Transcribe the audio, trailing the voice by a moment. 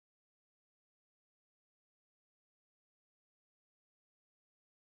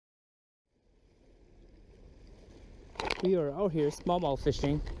We are out here smallmouth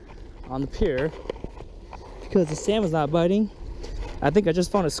fishing on the pier because the salmon's not biting. I think I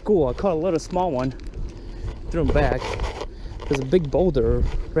just found a school. I caught a little small one, threw him back. There's a big boulder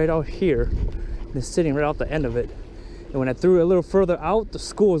right out here. It's sitting right off the end of it. And when I threw it a little further out, the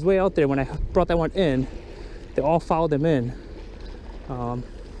school was way out there. When I brought that one in, they all followed them in.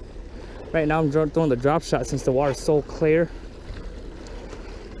 Right now I'm throwing the drop shot since the water's so clear.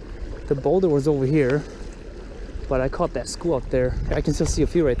 The boulder was over here, but I caught that school up there. I can still see a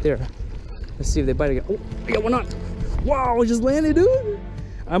few right there. Let's see if they bite again. Oh, I got one on. Wow, I just landed, dude.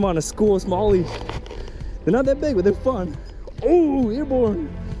 I'm on a school of smallies. They're not that big, but they're fun. Oh, airborne.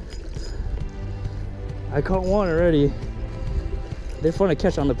 I caught one already. They're fun to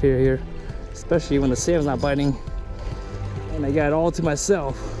catch on the pier here, especially when the salmon's not biting. And I got it all to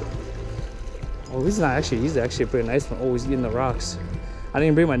myself. Oh, he's actually a pretty nice one. Oh, he's eating the rocks. I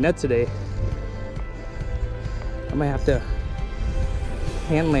didn't bring my net today. I might have to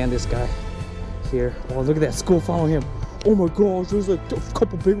hand land this guy here. Oh, look at that school following him. Oh my gosh, there's like a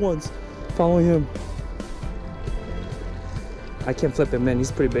couple big ones following him. I can't flip him in,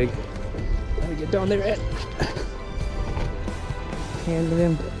 he's pretty big. Let me get down there, Ed. Handle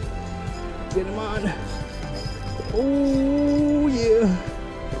him. Get him on. Oh yeah.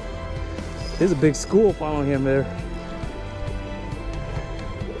 There's a big school following him there.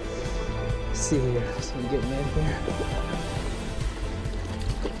 Let's see here. So I'm getting in here.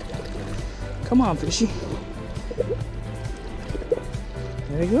 Come on, fishy.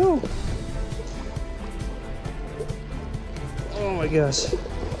 There you go. Oh my gosh.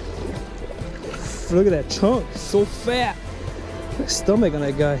 Look at that chunk. So fat. Look at the stomach on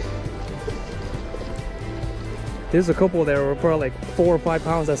that guy. There's a couple there were probably like 4 or 5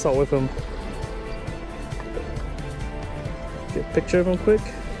 pounds I saw with him. Get a picture of him quick.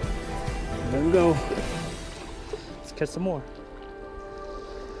 There we go. Let's catch some more.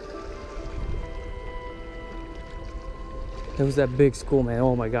 There was that big school, man.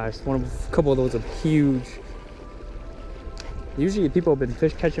 Oh my gosh. A couple of those are huge. Usually people have been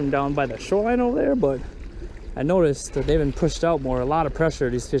catching them down by the shoreline over there, but I noticed that they've been pushed out more. A lot of pressure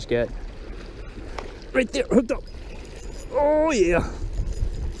these fish get. Right there, hooked up. Oh yeah.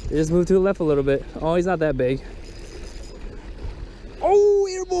 They just moved to the left a little bit. Oh, he's not that big. Oh,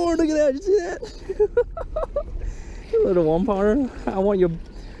 airborne, look at that, you see that? You little 1-pounder.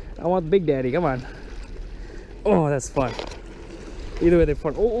 I want Big Daddy, come on. Oh, that's fun. Either way, they're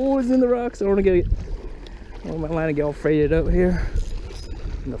fun. Oh, it's in the rocks. I don't want to get it. I want my line to get all freighted up here.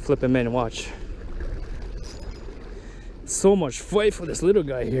 I'm gonna flip him in and watch. So much fight for this little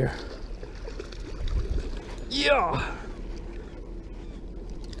guy here. Yeah.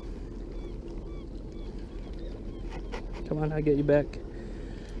 Come on, I'll get you back.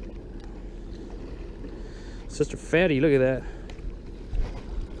 Sister Fatty, look at that.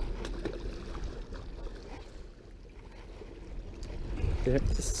 There,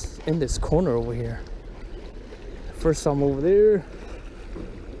 it's in this corner over here. First saw him over there.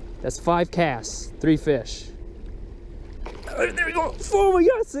 That's 5 casts, 3 fish. There we go. Oh my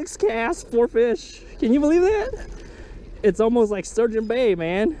god, 6 casts, 4 fish. Can you believe that? It's almost like Sturgeon Bay,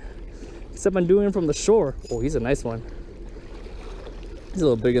 man. Except I'm doing it from the shore. Oh, he's a nice one. He's a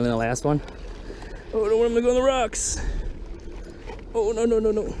little bigger than the last one. Oh, I don't want him to go on the rocks. Oh, no, no,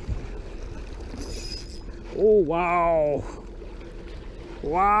 no, no. Oh, wow.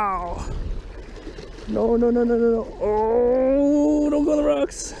 Wow. No, no, no, no, no, no. Oh, don't go on the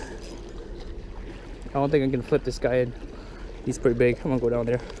rocks. I don't think I can flip this guy in. He's pretty big. I'm gonna go down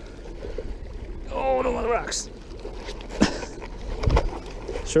there. Oh, don't go on the rocks.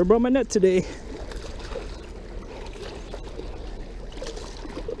 Sure brought my net today.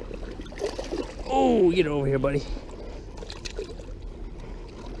 Oh, get over here, buddy.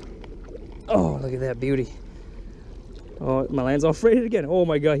 Oh, look at that beauty. Oh, my line's all freighted again. Oh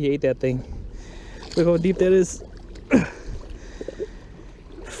my god, he ate that thing. Look how deep that is.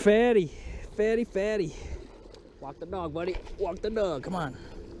 Fatty, fatty, fatty. Walk the dog, buddy. Walk the dog, come on.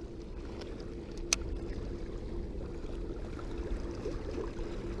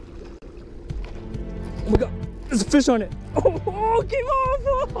 Oh my god, there's a fish on it. Oh, came off.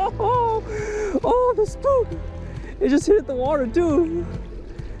 Oh, the spook. It just hit the water too.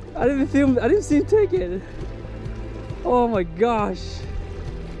 I didn't see him take it. Oh my gosh.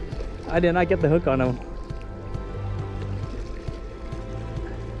 I did not get the hook on him.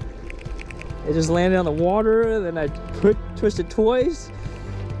 It just landed on the water, then I twisted twice.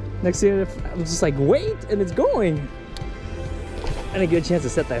 Next thing I'm just like, wait, and it's going. I didn't get a chance to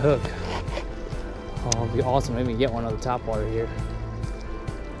set that hook. Oh, it'd be awesome if we get one on the top water here.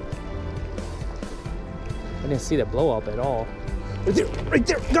 I didn't see that blow up at all. Right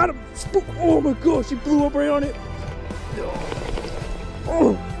there, got him! Spook! Oh my gosh, he blew up right on it.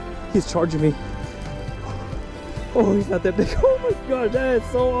 Oh, he's charging me. Oh, he's not that big. Oh my gosh, that is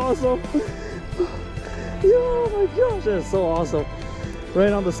so awesome. Oh my gosh, that is so awesome.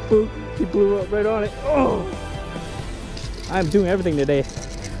 Right on the spook, he blew up right on it. Oh, I'm doing everything today.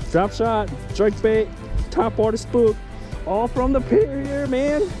 Drop shot, jerkbait, top water spook, all from the pier here,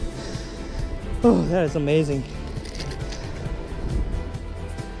 man. Oh, that is amazing.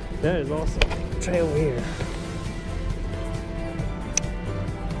 That is awesome. Try over here.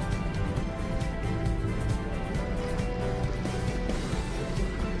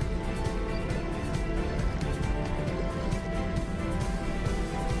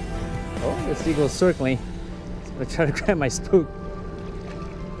 Oh, this eagle's circling. I'm gonna try to grab my spook.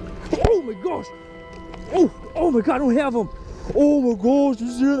 Oh my gosh! Oh my god, I don't have him! Oh my gosh,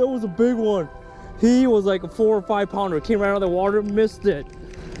 you see that was a big one. He was like a 4 or 5 pounder. Came right out of the water, missed it.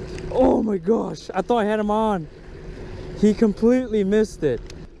 Oh my gosh, I thought I had him on. He completely missed it.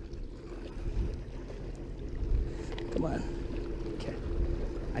 Come on. Okay.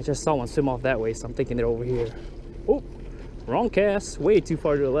 I just saw one swim off that way, so I'm thinking they're over here. Oh, wrong cast. Way too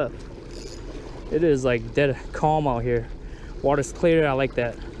far to the left. It is like dead calm out here. Water's clear. I like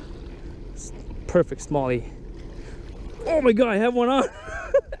that. It's perfect smallie. Oh my god, I have one on.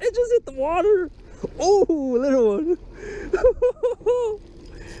 It just hit the water. Oh, little one.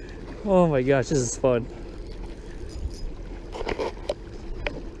 Oh my gosh, this is fun.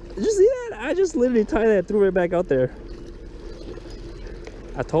 Did you see that? I just literally tied that, threw it back out there.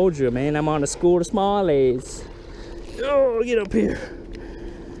 I told you, man, I'm on the school to smallies. Oh, get up here.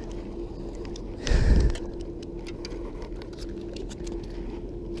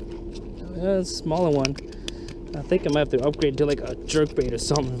 That's a smaller one. I think I might have to upgrade to like a jerkbait or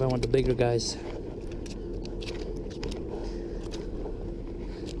something if I want the bigger guys.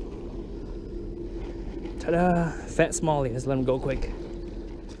 Ta-da! Fat smallie. Let's let him go quick.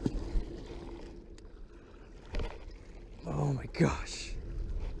 Oh my gosh.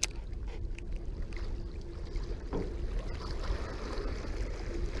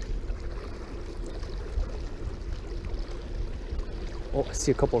 Oh, I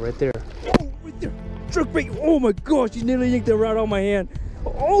see a couple right there. Oh, right there. Jerkbait. Oh my gosh, you nearly yanked that right out of my hand.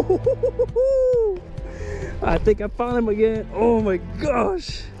 Oh, I think I found him again. Oh my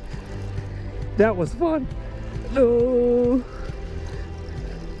gosh. That was fun. No.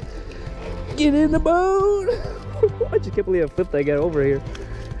 Get in the boat. I just can't believe I flipped that guy over here.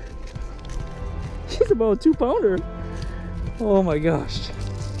 He's about a 2 pounder. Oh my gosh.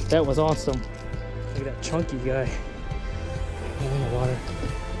 That was awesome. Look at that chunky guy. Oh, in the water.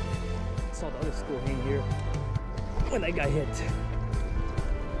 I saw the other school hang here when that guy hit.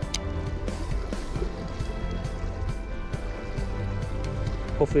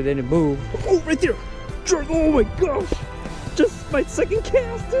 Hopefully they didn't move. Oh, right there! Jerk! Oh my gosh! Just my second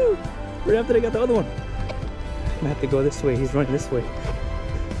cast, too! Right after they got the other one. I'm gonna have to go this way. He's running this way.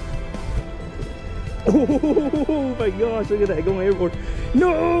 Oh my gosh, look at that going airborne.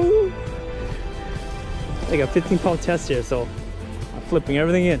 No! I got 15-pound test here, so I'm flipping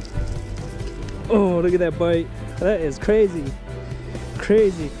everything in. Oh, look at that bite. That is crazy.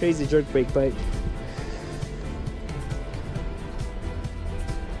 Crazy, crazy jerkbait bite.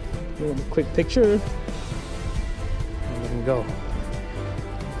 Give him a quick picture. And let him go.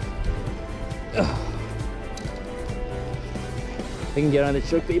 I can get on the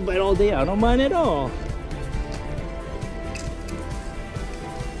jerkbait bite all day. I don't mind at all.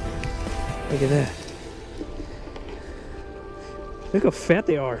 Look at that. Look how fat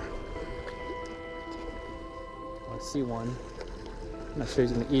they are. I see one. I'm not sure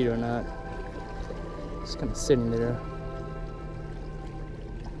he's gonna eat it or not. Just kind of sitting there.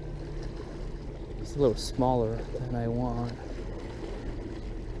 It's a little smaller than I want.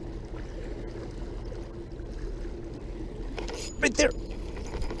 Right there!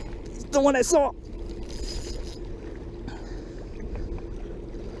 It's the one I saw!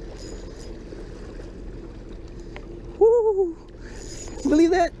 Woo! Believe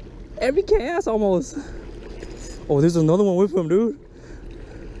that? Every cast almost. Oh, there's another one with him, dude.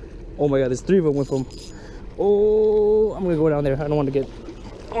 Oh my god, there's 3 of them with him. Oh, I'm gonna go down there. I don't want to get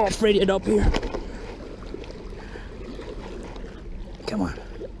all afraid up here. Come on.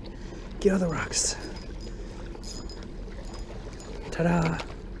 Get other rocks. Ta-da!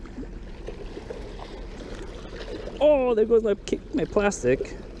 Oh, there goes my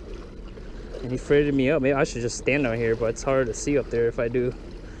plastic. And he freighted me up. Maybe I should just stand out here, but it's hard to see up there if I do.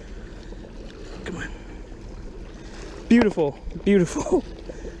 Come on. Beautiful, beautiful.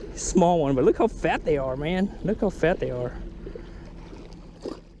 Small one, but look how fat they are, man. Look how fat they are.